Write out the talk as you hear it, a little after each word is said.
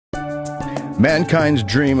Mankind's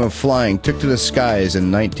dream of flying took to the skies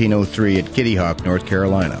in 1903 at Kitty Hawk, North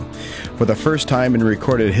Carolina. For the first time in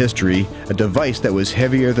recorded history, a device that was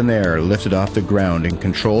heavier than air lifted off the ground and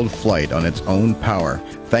controlled flight on its own power,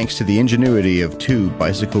 thanks to the ingenuity of two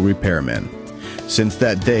bicycle repairmen. Since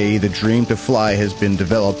that day, the dream to fly has been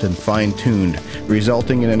developed and fine-tuned,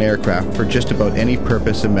 resulting in an aircraft for just about any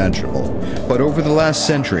purpose imaginable. But over the last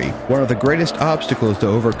century, one of the greatest obstacles to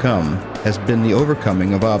overcome has been the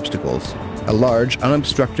overcoming of obstacles. A large,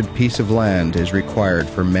 unobstructed piece of land is required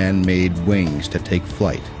for man-made wings to take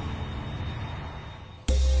flight.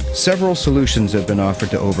 Several solutions have been offered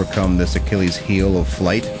to overcome this Achilles heel of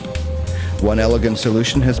flight. One elegant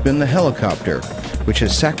solution has been the helicopter, which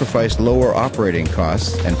has sacrificed lower operating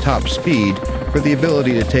costs and top speed for the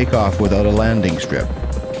ability to take off without a landing strip.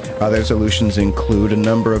 Other solutions include a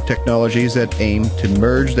number of technologies that aim to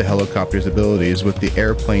merge the helicopter's abilities with the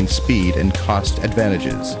airplane's speed and cost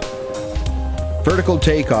advantages. Vertical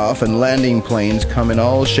takeoff and landing planes come in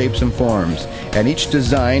all shapes and forms, and each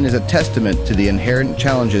design is a testament to the inherent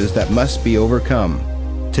challenges that must be overcome.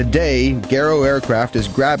 Today, Garrow Aircraft is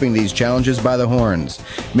grabbing these challenges by the horns,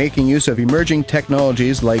 making use of emerging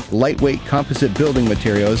technologies like lightweight composite building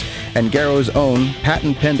materials and Garrow's own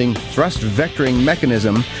patent-pending thrust vectoring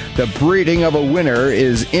mechanism. The breeding of a winner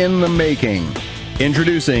is in the making.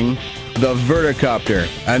 Introducing the VertiCopter,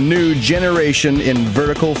 a new generation in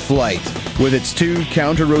vertical flight. With its two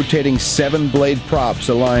counter-rotating 7-blade props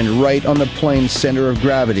aligned right on the plane's center of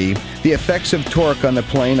gravity, the effects of torque on the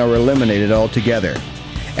plane are eliminated altogether.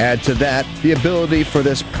 Add to that the ability for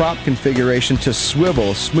this prop configuration to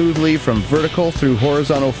swivel smoothly from vertical through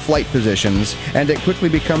horizontal flight positions, and it quickly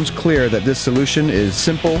becomes clear that this solution is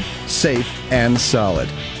simple, safe, and solid.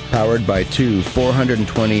 Powered by two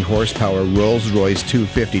 420 horsepower Rolls-Royce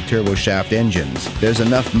 250 turboshaft engines, there's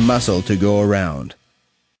enough muscle to go around.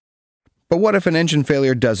 But what if an engine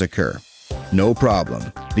failure does occur? No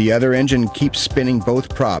problem. The other engine keeps spinning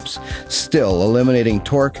both props, still eliminating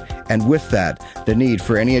torque, and with that, the need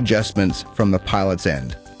for any adjustments from the pilot's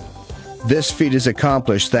end. This feat is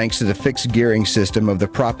accomplished thanks to the fixed gearing system of the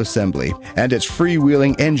prop assembly and its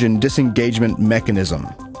freewheeling engine disengagement mechanism.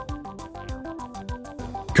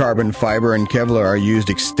 Carbon fiber and Kevlar are used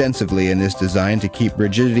extensively in this design to keep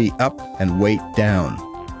rigidity up and weight down.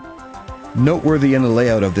 Noteworthy in the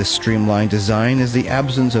layout of this streamlined design is the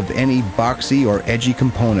absence of any boxy or edgy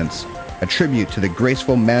components, a tribute to the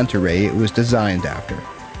graceful manta ray it was designed after.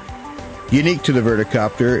 Unique to the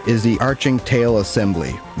VertiCopter is the arching tail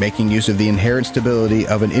assembly, making use of the inherent stability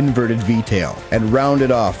of an inverted V-tail, and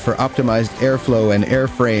rounded off for optimized airflow and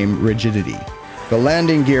airframe rigidity. The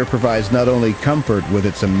landing gear provides not only comfort with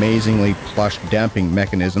its amazingly plush damping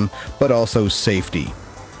mechanism, but also safety.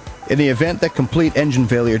 In the event that complete engine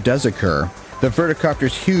failure does occur, the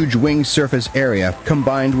VertiCopter's huge wing surface area,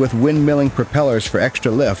 combined with windmilling propellers for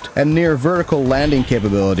extra lift and near vertical landing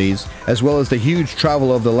capabilities, as well as the huge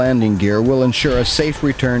travel of the landing gear, will ensure a safe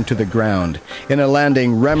return to the ground, in a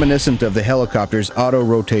landing reminiscent of the helicopter's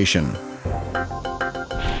auto-rotation.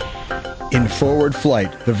 In forward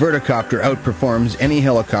flight, the VertiCopter outperforms any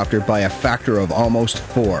helicopter by a factor of almost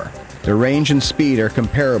 4. The range and speed are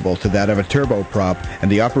comparable to that of a turboprop, and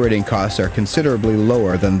the operating costs are considerably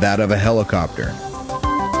lower than that of a helicopter.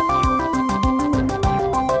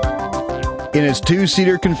 In its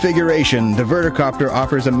two-seater configuration, the VertiCopter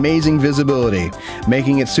offers amazing visibility,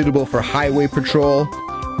 making it suitable for highway patrol,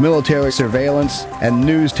 military surveillance, and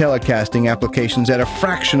news telecasting applications at a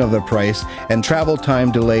fraction of the price and travel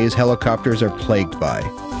time delays helicopters are plagued by.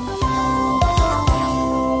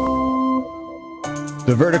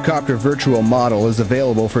 The VertiCopter virtual model is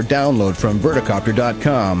available for download from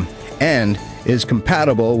VertiCopter.com and is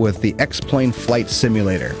compatible with the X-Plane Flight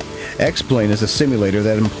Simulator. X-Plane is a simulator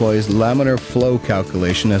that employs laminar flow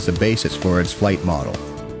calculation as the basis for its flight model.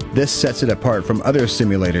 This sets it apart from other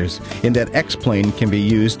simulators in that X-Plane can be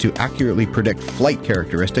used to accurately predict flight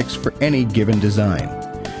characteristics for any given design.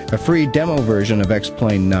 A free demo version of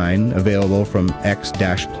X-Plane 9, available from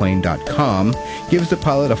x-plane.com, gives the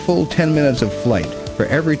pilot a full 10 minutes of flight for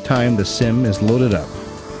every time the sim is loaded up.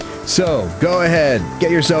 So, go ahead,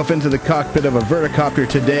 get yourself into the cockpit of a VertiCopter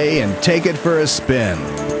today and take it for a spin.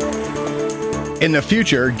 In the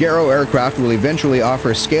future, Garrow Aircraft will eventually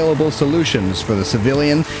offer scalable solutions for the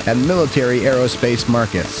civilian and military aerospace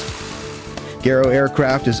markets. Garrow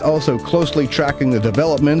Aircraft is also closely tracking the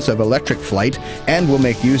developments of electric flight and will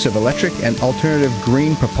make use of electric and alternative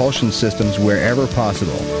green propulsion systems wherever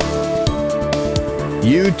possible.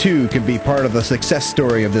 You too can be part of the success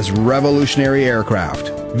story of this revolutionary aircraft.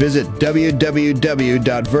 Visit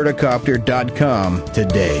www.verticopter.com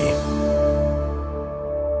today.